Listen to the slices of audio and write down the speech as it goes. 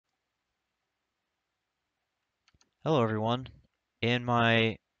Hello everyone. In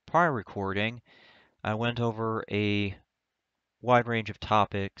my prior recording, I went over a wide range of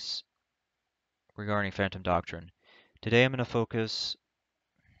topics regarding Phantom Doctrine. Today I'm going to focus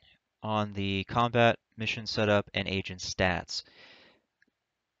on the combat mission setup and agent stats.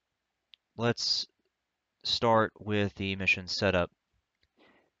 Let's start with the mission setup.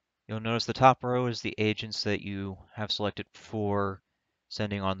 You'll notice the top row is the agents that you have selected for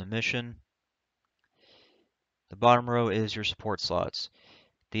sending on the mission. The bottom row is your support slots.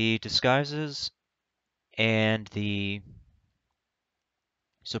 The disguises and the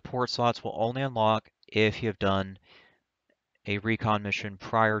support slots will only unlock if you have done a recon mission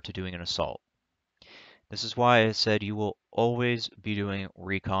prior to doing an assault. This is why I said you will always be doing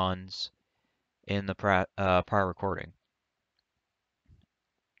recons in the prior recording.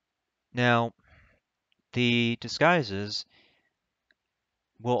 Now, the disguises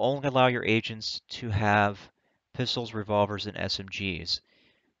will only allow your agents to have pistols, revolvers, and SMGs.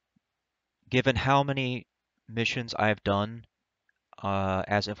 Given how many missions I have done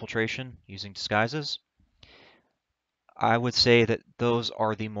as infiltration using disguises, I would say that those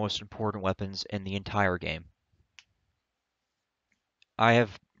are the most important weapons in the entire game. I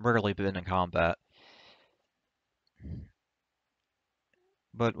have rarely been in combat,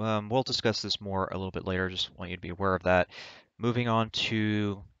 but we'll discuss this more a little bit later. Just want you to be aware of that. Moving on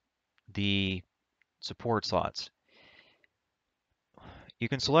to the support slots. You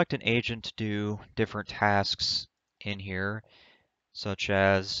can select an agent to do different tasks in here, such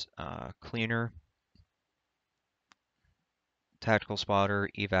as cleaner, tactical spotter,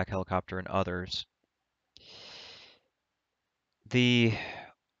 evac helicopter, and others. The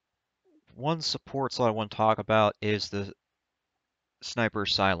one support slot I want to talk about is the sniper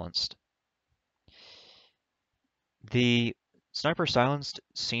silenced. The sniper silenced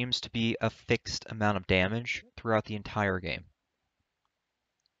seems to be a fixed amount of damage throughout the entire game.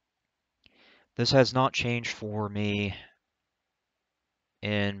 This has not changed for me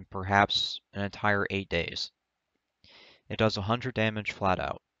in perhaps an entire 8 days. It does 100 damage flat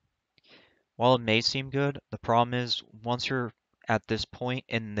out. While it may seem good, the problem is once you're at this point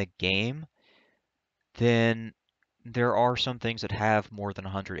in the game, then there are some things that have more than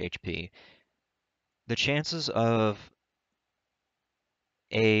 100 HP. The chances of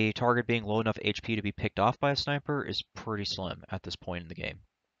a target being low enough HP to be picked off by a sniper is pretty slim at this point in the game.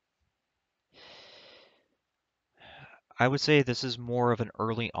 I would say this is more of an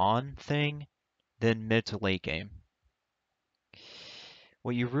early on thing than mid to late game.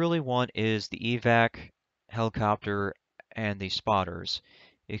 What you really want is the evac, helicopter, and the spotters.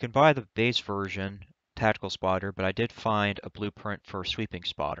 You can buy the base version, tactical spotter, but I did find a blueprint for sweeping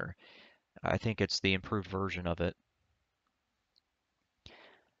spotter. I think it's the improved version of it.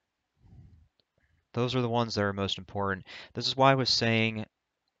 Those are the ones that are most important. This is why I was saying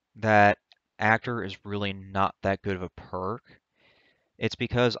that actor is really not that good of a perk. It's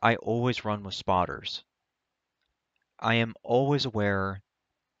because I always run with spotters. I am always aware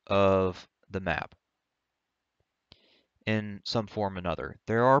of the map in some form or another.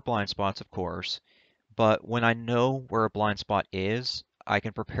 There are blind spots, of course, but when I know where a blind spot is, I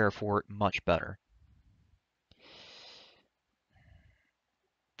can prepare for it much better.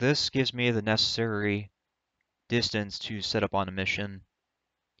 This gives me the necessary distance to set up on a mission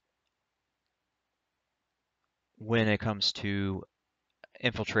when it comes to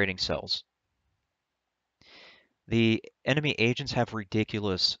infiltrating cells. The enemy agents have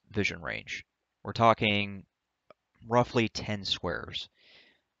ridiculous vision range. We're talking roughly 10 squares.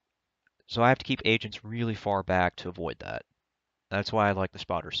 So I have to keep agents really far back to avoid that. That's why I like the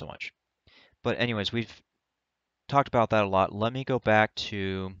spotter so much. But anyways, we've talked about that a lot. Let me go back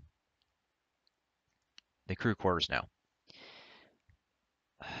to the crew quarters now.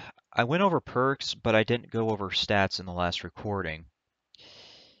 I went over perks, but I didn't go over stats in the last recording.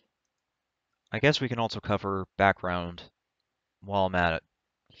 I guess we can also cover background while I'm at it.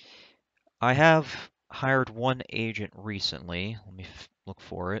 I have hired one agent recently. Let me look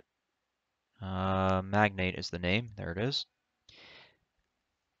for it. Magnate is the name. There it is.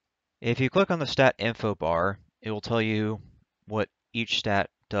 If you click on the stat info bar, it will tell you what each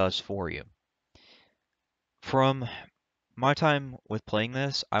stat does for you. From my time with playing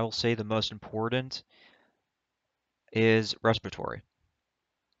this, I will say the most important is respiratory.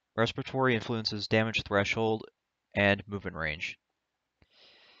 Respiratory influences damage threshold and movement range.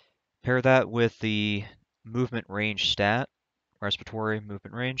 Pair that with the movement range stat, respiratory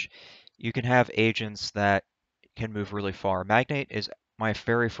movement range, you can have agents that can move really far. Magnate is my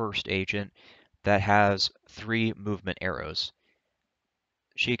very first agent that has 3 movement arrows.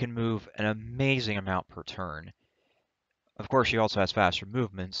 She can move an amazing amount per turn. Of course, she also has faster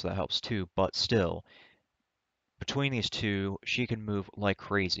movement, so that helps too, but still, between these two, she can move like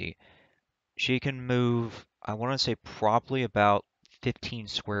crazy. She can move, I want to say probably about 15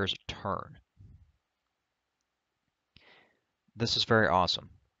 squares a turn. This is very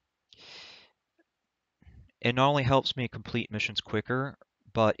awesome. It not only helps me complete missions quicker,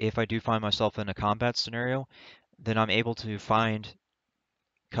 but if I do find myself in a combat scenario, then I'm able to find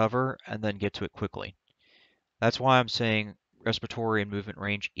cover and then get to it quickly. That's why I'm saying respiratory and movement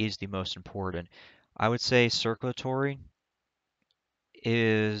range is the most important. I would say circulatory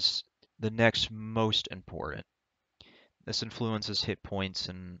is the next most important. This influences hit points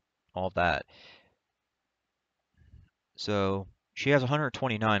and all that. So she has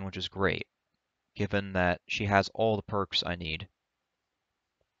 129, which is great, given that she has all the perks I need.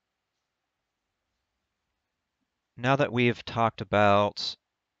 Now that we've talked about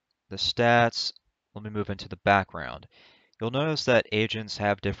the stats, let me move into the background. You'll notice that agents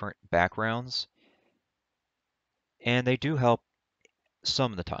have different backgrounds, and they do help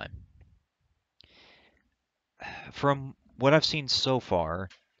some of the time. From what I've seen so far,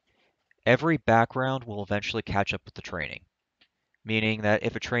 every background will eventually catch up with the training, meaning that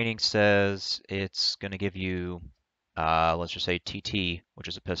if a training says it's going to give you, let's just say TT, which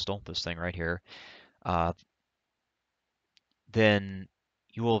is a pistol, this thing right here, uh, then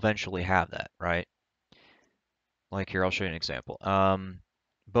you will eventually have that, right? Like here, I'll show you an example.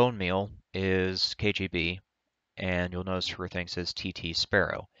 Bone meal is KGB, and you'll notice her thing says TT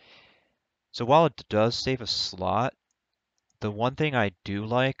Sparrow. So while it does save a slot, the one thing I do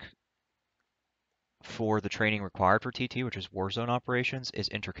like for the training required for TT, which is Warzone operations, is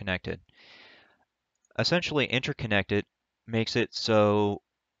interconnected. Essentially, interconnected makes it so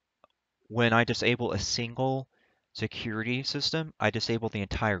when I disable a single security system, I disable the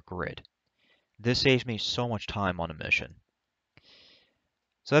entire grid. This saves me so much time on a mission.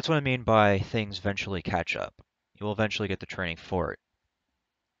 So that's what I mean by things eventually catch up. You'll eventually get the training for it.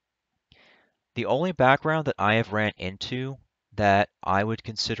 The only background that I have ran into that I would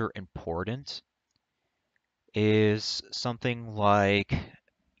consider important is something like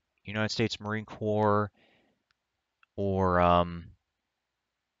United States Marine Corps or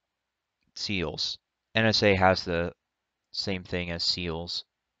SEALs. NSA has the same thing as SEALs.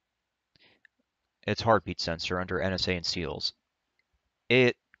 It's heartbeat sensor under NSA and SEALs.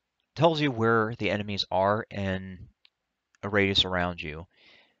 It tells you where the enemies are and a radius around you.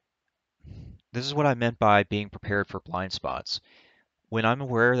 This is what I meant by being prepared for blind spots. When I'm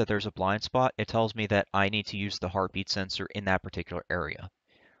aware that there's a blind spot, it tells me that I need to use the heartbeat sensor in that particular area.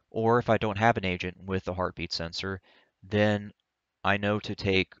 Or if I don't have an agent with a heartbeat sensor, then I know to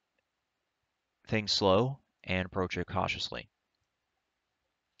take things slow and approach it cautiously.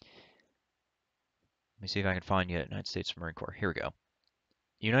 Let me see if I can find you at United States Marine Corps. Here we go.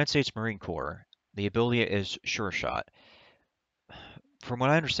 United States Marine Corps, the ability is Sure Shot. From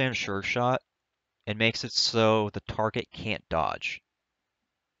what I understand, Sure Shot, it makes it so the target can't dodge.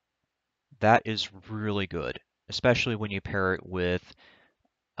 That is really good, especially when you pair it with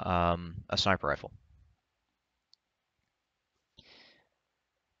a sniper rifle.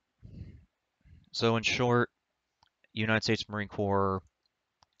 So in short, United States Marine Corps,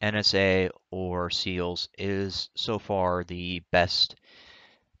 NSA, or SEALs is so far the best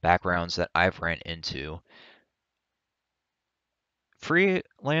backgrounds that I've ran into.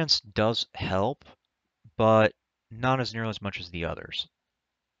 Freelance does help, but not as nearly as much as the others.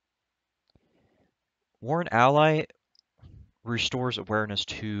 Warn Ally restores awareness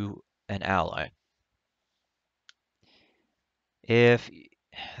to an ally. If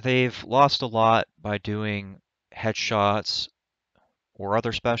they've lost a lot by doing headshots or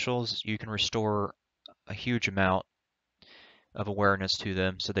other specials, you can restore a huge amount of awareness to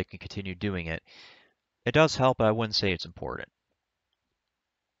them so they can continue doing it. It does help, but I wouldn't say it's important.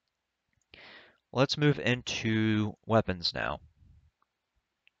 Let's move into weapons now.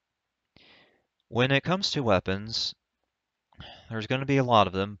 When it comes to weapons, there's going to be a lot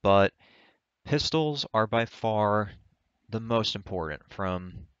of them, but pistols are by far the most important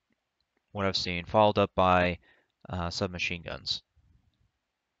from what I've seen, followed up by submachine guns.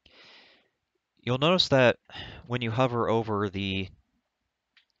 You'll notice that when you hover over the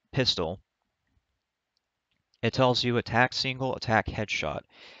pistol, it tells you attack single, attack headshot.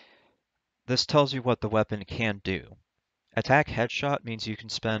 This tells you what the weapon can do. Attack headshot means you can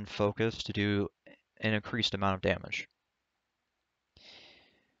spend focus to do an increased amount of damage.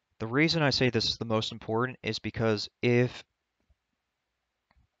 The reason I say this is the most important is because if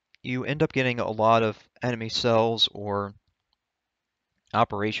you end up getting a lot of enemy cells or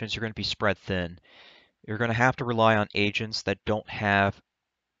operations, you're going to be spread thin. You're going to have to rely on agents that don't have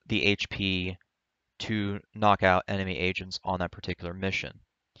the HP to knock out enemy agents on that particular mission.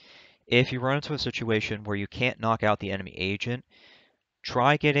 If you run into a situation where you can't knock out the enemy agent,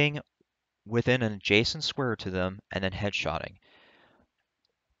 try getting within an adjacent square to them and then headshotting.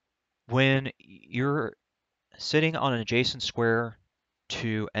 When you're sitting on an adjacent square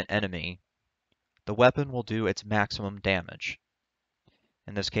to an enemy, the weapon will do its maximum damage.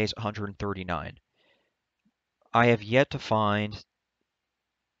 In this case, 139. I have yet to find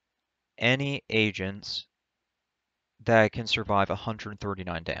any agents that can survive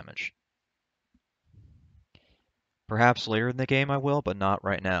 139 damage. Perhaps later in the game I will, but not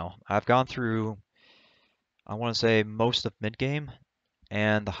right now. I've gone through, I want to say, most of mid-game,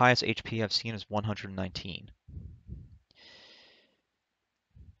 and the highest HP I've seen is 119.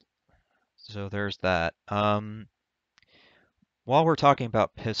 So there's that. While we're talking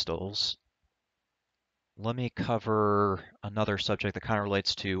about pistols, let me cover another subject that kind of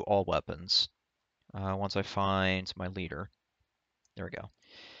relates to all weapons. Once I find my leader. There we go.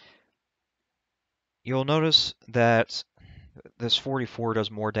 You'll notice that this 44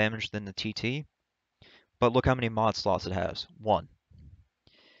 does more damage than the TT, but look how many mod slots it has. 1.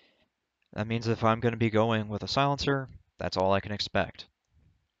 That means if I'm going to be going with a silencer, that's all I can expect.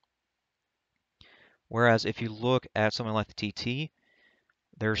 Whereas if you look at something like the TT,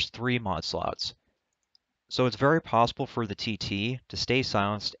 there's 3 mod slots. So it's very possible for the TT to stay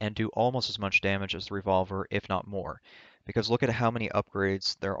silenced and do almost as much damage as the revolver, if not more. Because look at how many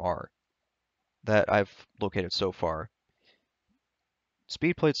upgrades there are that I've located so far.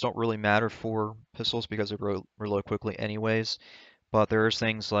 Speed plates don't really matter for pistols because they reload quickly anyways, but there's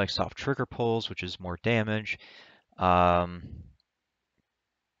things like soft trigger pulls, which is more damage,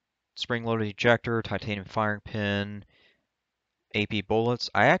 spring-loaded ejector, titanium firing pin, AP bullets.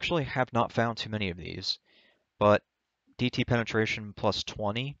 I actually have not found too many of these, but DT penetration plus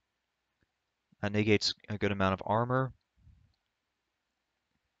 20, that negates a good amount of armor.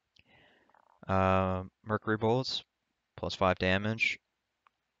 Mercury bullets, plus 5 damage.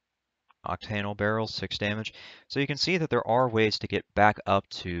 Octanol barrels, 6 damage. So you can see that there are ways to get back up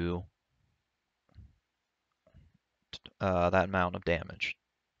to that amount of damage.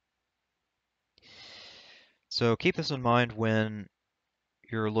 So keep this in mind when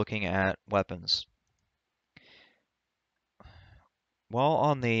you're looking at weapons. While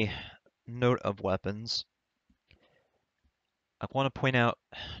on the note of weapons, I want to point out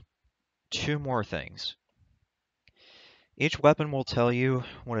 2 more things. Each weapon will tell you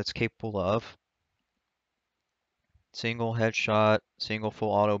what it's capable of. Single headshot, single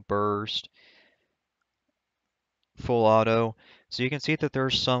full auto burst, full auto. So you can see that there are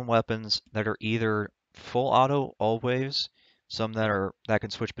some weapons that are either full auto always, some that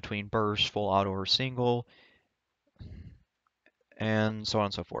can switch between burst, full auto, or single, and so on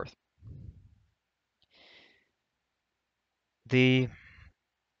and so forth. The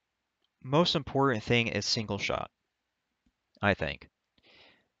most important thing is single shot, I think.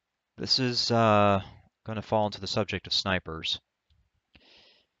 This is going to fall into the subject of snipers.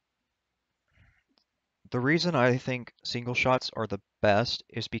 The reason I think single shots are the best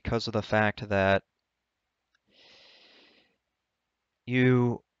is because of the fact that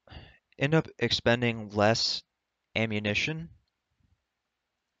you end up expending less ammunition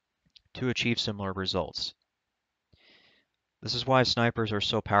to achieve similar results. This is why snipers are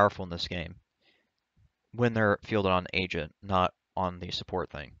so powerful in this game when they're fielded on agent, not on the support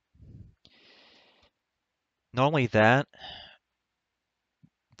thing. Not only that,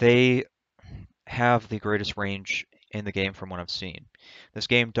 they have the greatest range in the game from what I've seen. This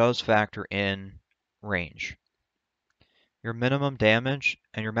game does factor in range. Your minimum damage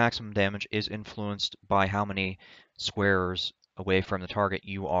and your maximum damage is influenced by how many squares away from the target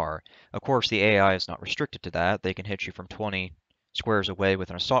you are. Of course, the AI is not restricted to that. They can hit you from 20 squares away with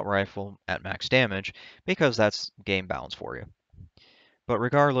an assault rifle at max damage because that's game balance for you. But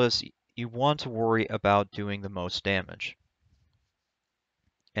regardless, you want to worry about doing the most damage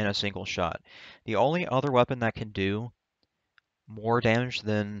in a single shot. The only other weapon that can do more damage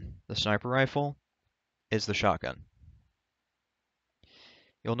than the sniper rifle is the shotgun.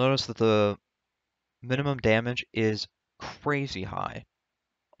 You'll notice that the minimum damage is crazy high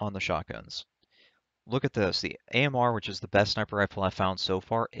on the shotguns. Look at this. The AMR, which is the best sniper rifle I've found so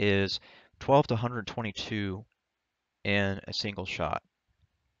far, is 12 to 122 in a single shot.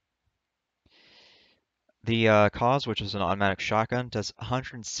 The Cause, which is an automatic shotgun, does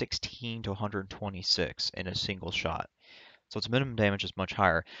 116 to 126 in a single shot. So its minimum damage is much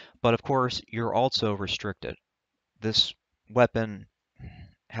higher. But of course, you're also restricted. This weapon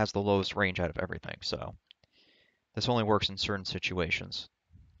has the lowest range out of everything, so this only works in certain situations.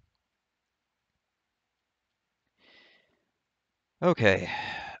 Okay,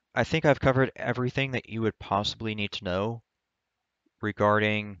 I think I've covered everything that you would possibly need to know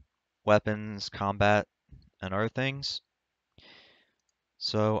regarding weapons, combat, and other things.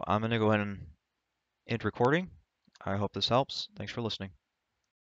 So I'm going to go ahead and end recording. I hope this helps. Thanks for listening.